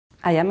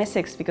I am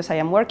Essex because I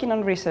am working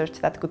on research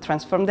that could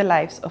transform the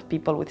lives of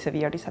people with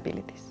severe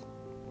disabilities.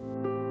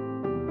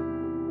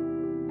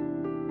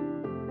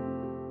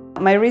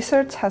 My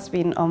research has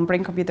been on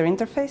brain-computer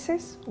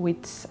interfaces,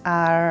 which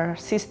are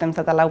systems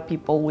that allow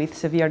people with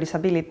severe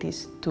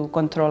disabilities to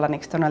control an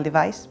external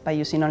device by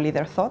using only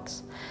their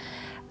thoughts.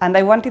 And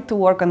I wanted to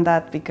work on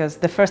that because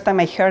the first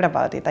time I heard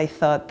about it, I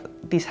thought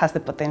this has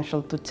the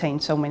potential to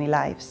change so many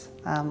lives.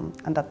 And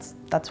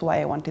that's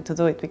why I wanted to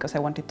do it, because I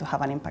wanted to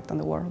have an impact on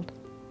the world.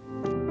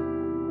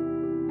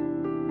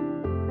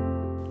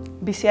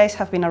 BCIs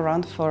have been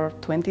around for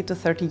 20 to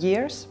 30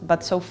 years,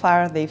 but so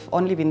far they've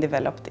only been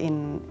developed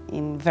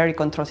in very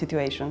controlled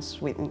situations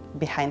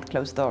behind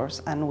closed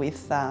doors and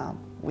with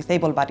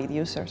able-bodied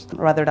users,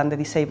 rather than the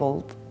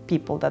disabled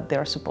people that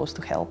they're supposed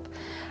to help.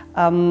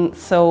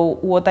 So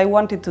what I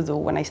wanted to do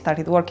when I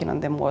started working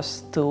on them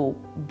was to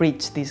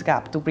bridge this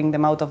gap, to bring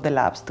them out of the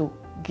labs, to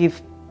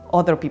give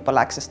other people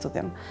access to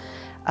them.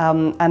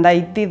 And I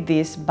did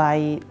this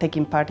by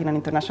taking part in an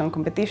international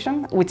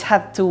competition, which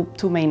had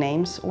two main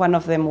aims. One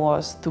of them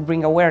was to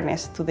bring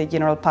awareness to the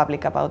general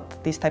public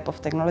about this type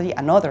of technology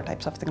and other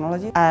types of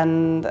technology,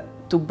 and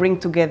to bring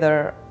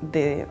together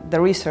the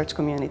research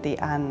community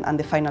and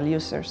the final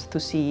users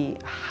to see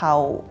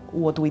how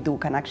what we do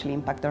can actually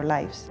impact their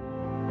lives.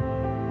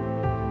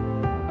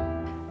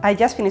 I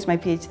just finished my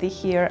PhD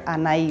here,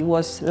 and I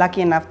was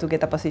lucky enough to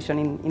get a position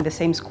in the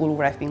same school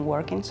where I've been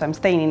working, so I'm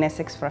staying in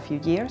Essex for a few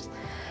years.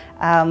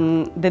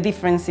 The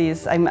difference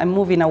is I'm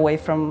moving away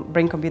from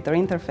brain-computer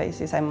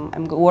interfaces.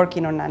 I'm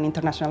working on an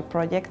international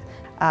project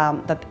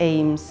that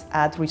aims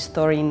at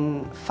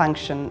restoring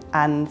function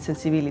and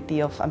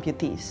sensibility of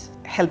amputees,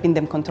 helping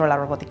them control a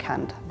robotic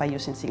hand by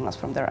using signals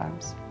from their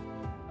arms.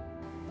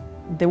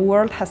 The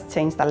world has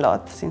changed a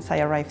lot since I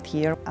arrived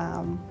here,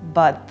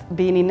 but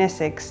being in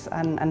Essex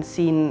and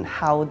seeing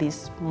how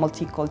this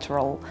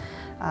multicultural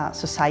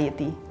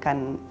society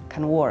can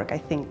work, I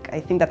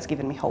think that's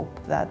given me hope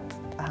that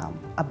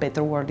a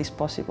better world is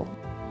possible.